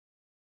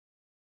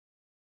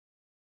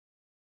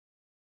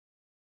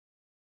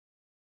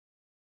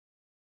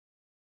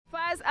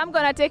First, I'm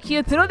gonna take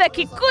you through the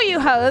Kikuyu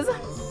house.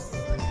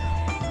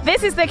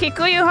 This is the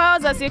Kikuyu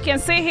house, as you can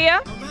see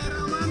here.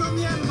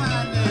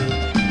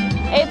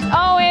 It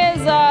always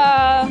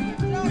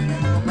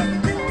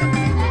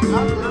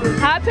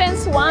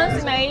happens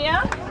once in a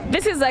year.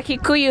 This is a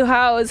Kikuyu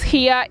house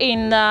here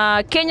in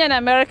Kenyan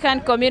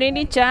American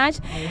Community Church.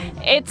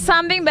 It's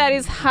something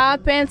that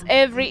happens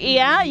every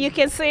year. You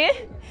can see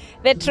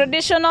the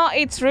traditional,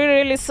 it's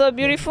really so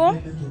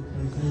beautiful.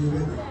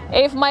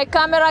 If my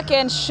camera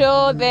can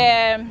show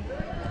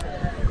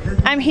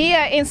I'm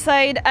here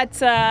inside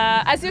at,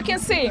 as you can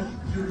see,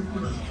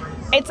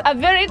 it's a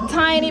very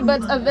tiny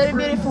but a very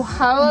beautiful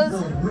house.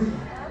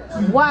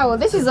 Wow,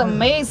 this is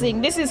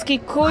amazing. This is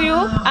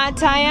Kikuyu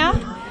attire.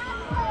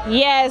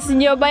 Yes,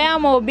 nyoba ya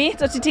mobi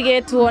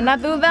tochitige tuona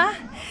thutha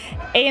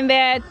in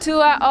the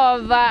tour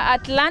of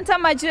Atlanta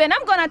Majuu, and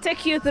I'm gonna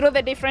take you through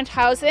the different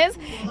houses.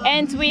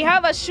 And we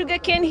have a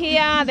sugarcane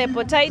here, the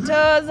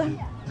potatoes.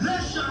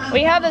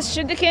 We have the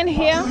sugarcane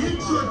here.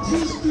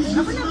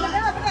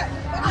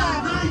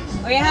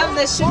 We have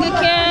the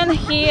sugarcane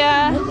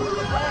here,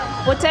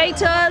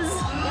 potatoes,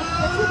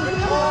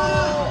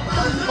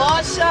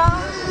 bosho,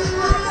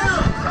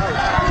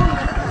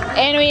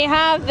 and we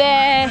have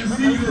the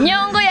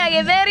nyongo ya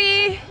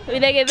githeri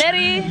with the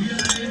githeri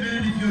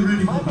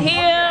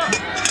here,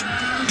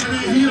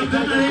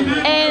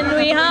 and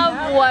we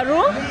have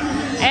waru.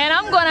 And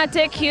I'm gonna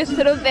take you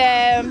through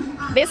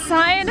this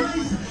side.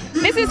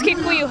 This is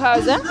Kikuyu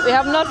house. We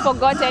have not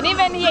forgotten,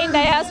 even here in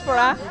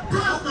diaspora,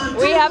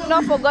 we have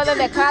not forgotten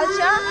the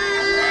culture.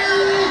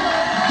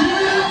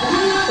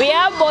 We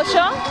have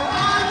bosho.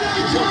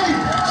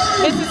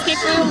 This is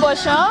Kikuyu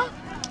bosho.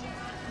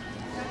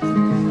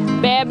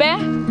 Bebe.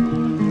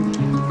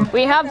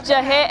 We have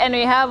jahe, and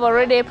we have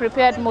already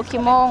prepared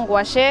mukimo,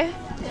 ngwashe,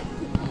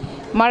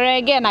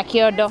 marege na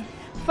kiodo.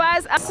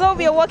 First, so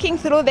we are walking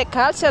through the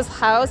cultures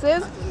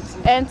houses.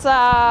 And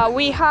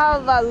we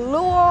have a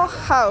Luo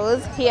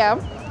house here.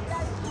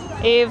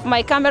 If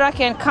my camera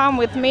can come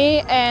with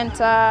me, and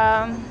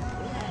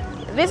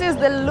this is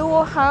the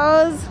Luo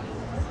house.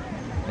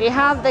 We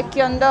have the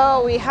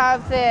kiondo, we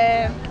have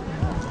the,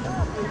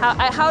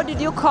 how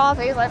did you call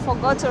this? I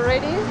forgot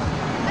already.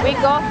 We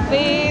got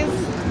this.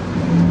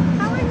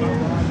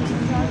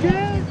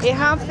 We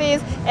have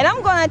this, and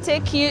I'm gonna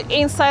take you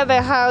inside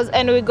the house,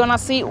 and we're gonna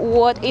see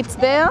what it's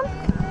there.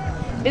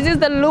 This is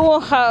the Luo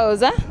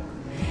house.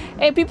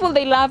 Hey, people,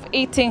 they love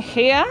eating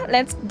here.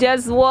 Let's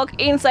just walk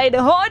inside the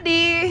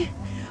hodi.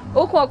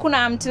 Huku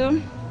hakuna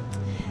mtu.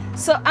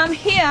 So I'm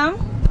here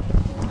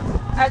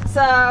at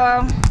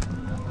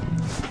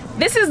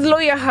this is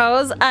Lawyer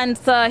House, and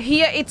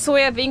here it's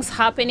where things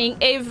happening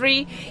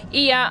every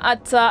year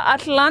at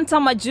Atlanta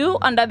Majuu,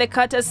 under the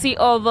courtesy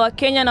of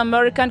Kenyan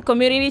American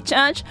Community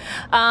Church,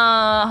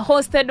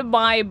 hosted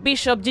by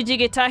Bishop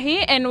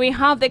Gitahi. And we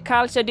have the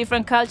culture,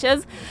 different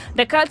cultures.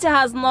 The culture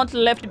has not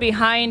left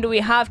behind. We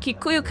have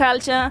Kikuyu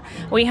culture,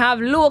 we have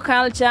Luo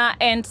culture,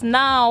 and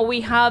now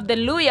we have the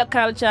Luya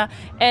culture.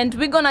 And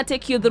we're gonna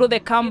take you through the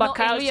Kamba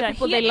culture.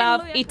 People, they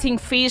love eating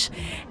fish,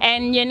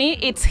 and Yeni,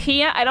 it's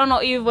here. I don't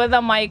know if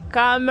whether my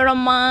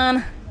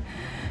cameraman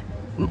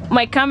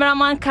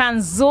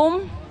can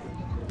zoom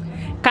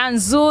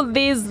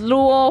this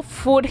Luo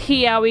food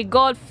here. We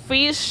got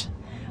fish.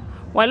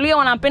 Waluya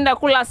wanapenda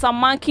kula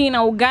samaki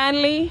na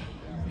ugali.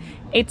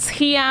 It's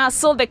here.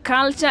 So the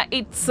culture,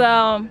 it's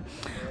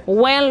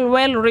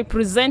well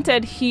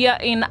represented here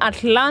in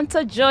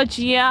Atlanta,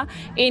 Georgia,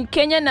 in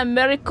Kenyan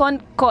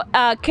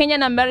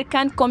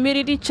American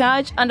Community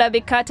Church, under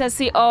the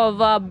courtesy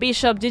of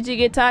Bishop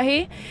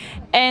Gitahi.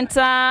 And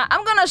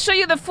I'm gonna show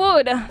you the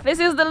food. This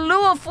is the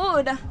Luo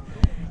food.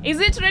 Is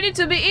it ready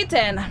to be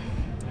eaten?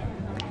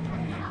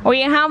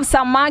 We have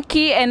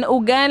samaki and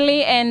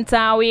ugali, and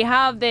we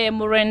have the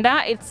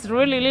murenda. It's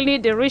really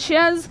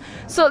delicious.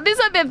 So these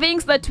are the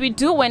things that we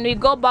do when we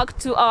go back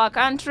to our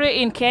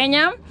country in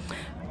Kenya.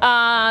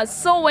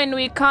 So when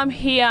we come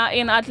here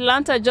in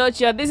Atlanta,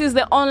 Georgia, this is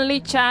the only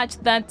church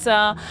that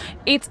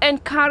it's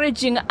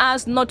encouraging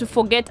us not to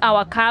forget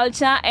our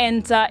culture,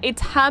 and it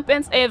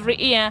happens every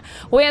year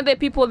where the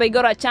people, they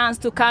got a chance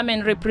to come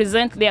and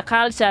represent their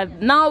culture.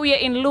 Now we are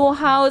in Luo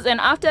House, and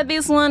after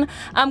this one,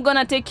 I'm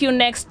gonna take you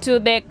next to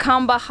the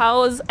Kamba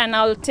House, and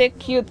I'll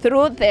take you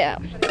through there.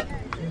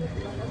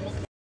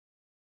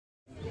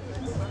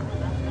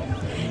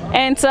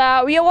 And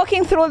we are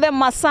walking through the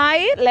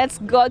Massai. Let's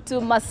go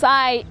to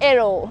Massai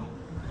Ero.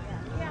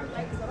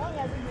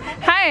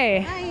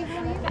 Hi.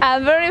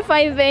 Very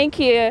fine, thank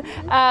you.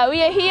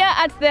 We are here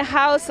at the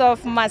house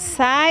of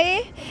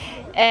Massai.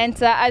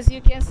 And as you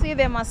can see,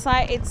 the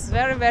Massai, it's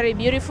very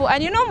beautiful.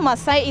 And you know,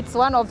 Massai, it's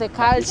one of the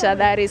culture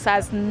that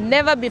has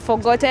never been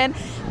forgotten.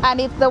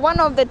 And it's one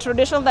of the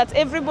traditions that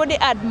everybody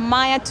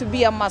admire to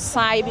be a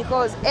Massai,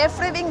 because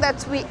everything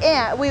that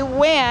we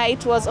wear,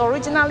 it was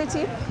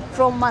originality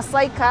from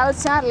Massai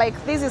culture. Like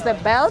this is the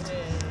belt.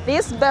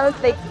 This belt,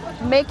 they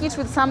make it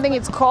with something,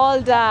 it's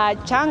called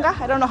changa.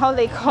 I don't know how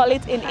they call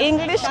it in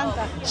English.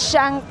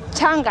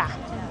 Changa.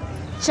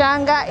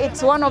 changa.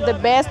 It's one of the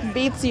best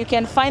beads. You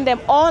can find them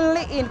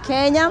only in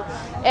Kenya.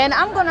 And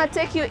I'm gonna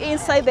take you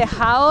inside the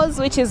house,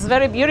 which is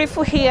very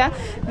beautiful here.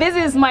 This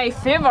is my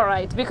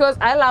favorite because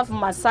I love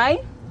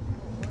Massai.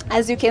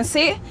 As you can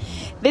see,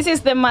 this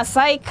is the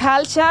Massai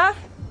culture.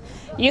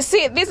 You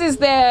see, this is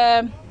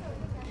the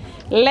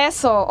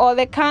leso or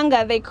the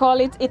kanga, they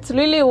call it. It's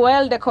really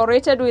well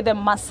decorated with the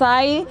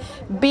Massai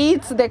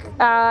beads, the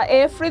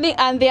everything,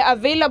 and they're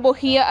available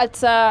here at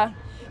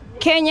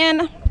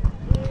Kenyan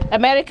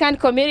American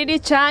Community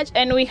Church.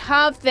 And we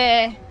have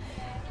the,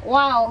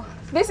 wow,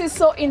 this is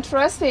so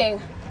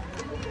interesting.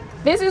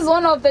 This is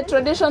one of the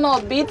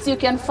traditional beads. You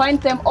can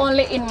find them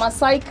only in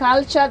Massai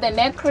culture, the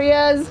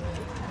necklaces,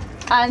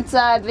 and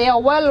they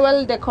are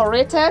well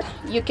decorated.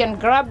 You can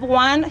grab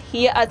one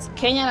here at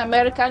Kenyan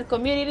American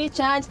Community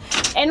Church.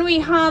 And we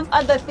have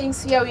other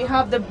things here. We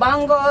have the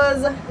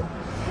bangles,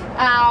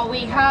 we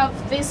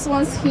have these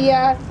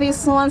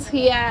ones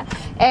here,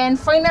 and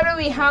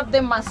finally we have the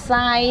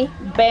Massai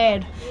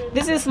bed.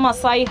 This is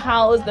Massai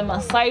house, the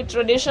Massai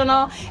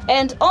traditional,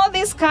 and all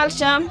this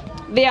culture,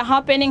 they are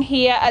happening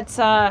here at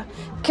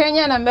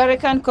Kenyan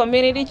American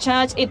Community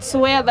Church. It's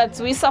where that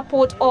we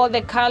support all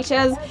the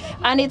cultures,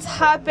 and it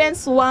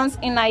happens once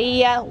in a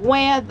year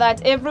where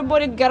that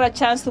everybody get a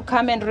chance to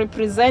come and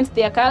represent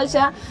their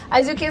culture.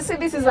 As you can see,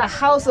 this is a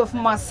house of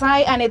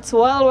Massai, and it's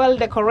well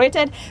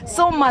decorated.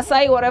 So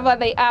Massai, wherever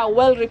they are,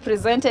 well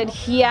represented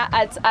here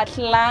at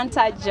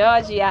Atlanta,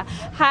 Georgia.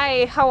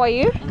 Hi, how are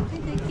you?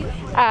 Thank you.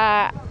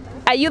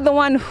 Are you the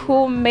one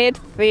who made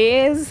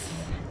this?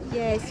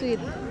 Yes, with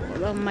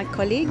my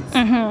colleagues.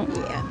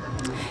 Yeah.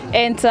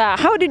 And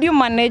how did you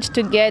manage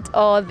to get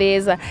all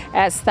these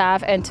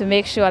stuff and to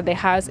make sure the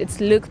house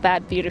it's look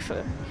that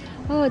beautiful?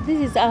 Oh,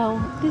 this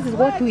is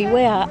what we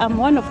wear. I'm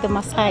one of the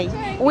Massai.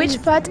 Which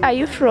part are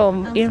you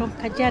from? I'm from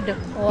Kajiado.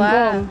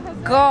 Wow.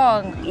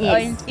 Gong.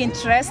 Yes. Oh,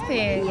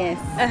 interesting. Yes.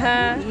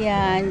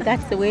 Yeah, and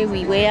that's the way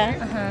we wear.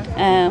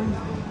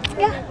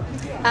 Yeah.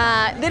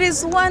 There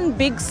is one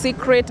big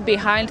secret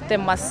behind the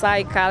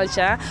Massai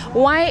culture,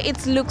 why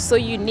it looks so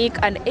unique,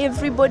 and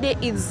everybody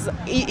is,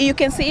 you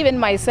can see even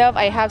myself,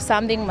 I have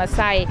something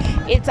Massai.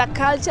 It's a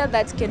culture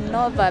that can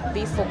never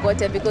be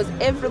forgotten because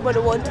everybody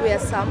wants to wear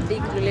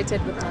something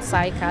related with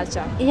Massai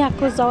culture. Yeah,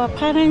 because our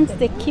parents,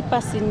 they keep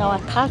us in our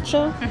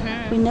culture.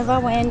 We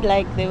never went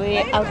like the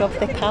way out of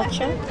the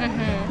culture.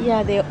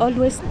 Yeah, they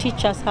always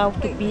teach us how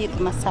to be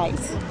Massais.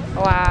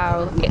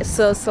 Wow,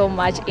 so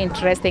much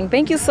interesting.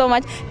 Thank you so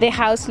much. The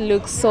house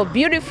looks so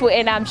beautiful,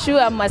 and I'm sure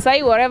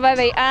Maasai, wherever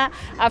they are,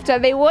 after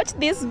they watch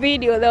this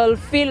video, they will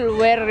feel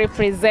well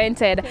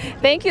represented.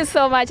 Thank you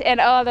so much, and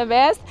all the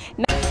best.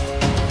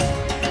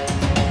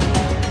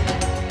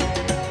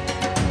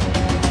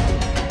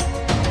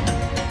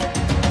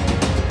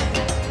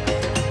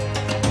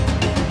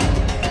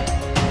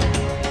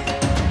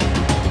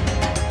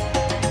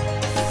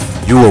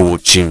 You are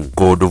watching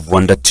God of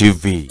Wonder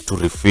TV, to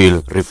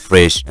refill,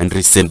 refresh, and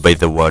resent by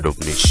the word of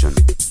nation.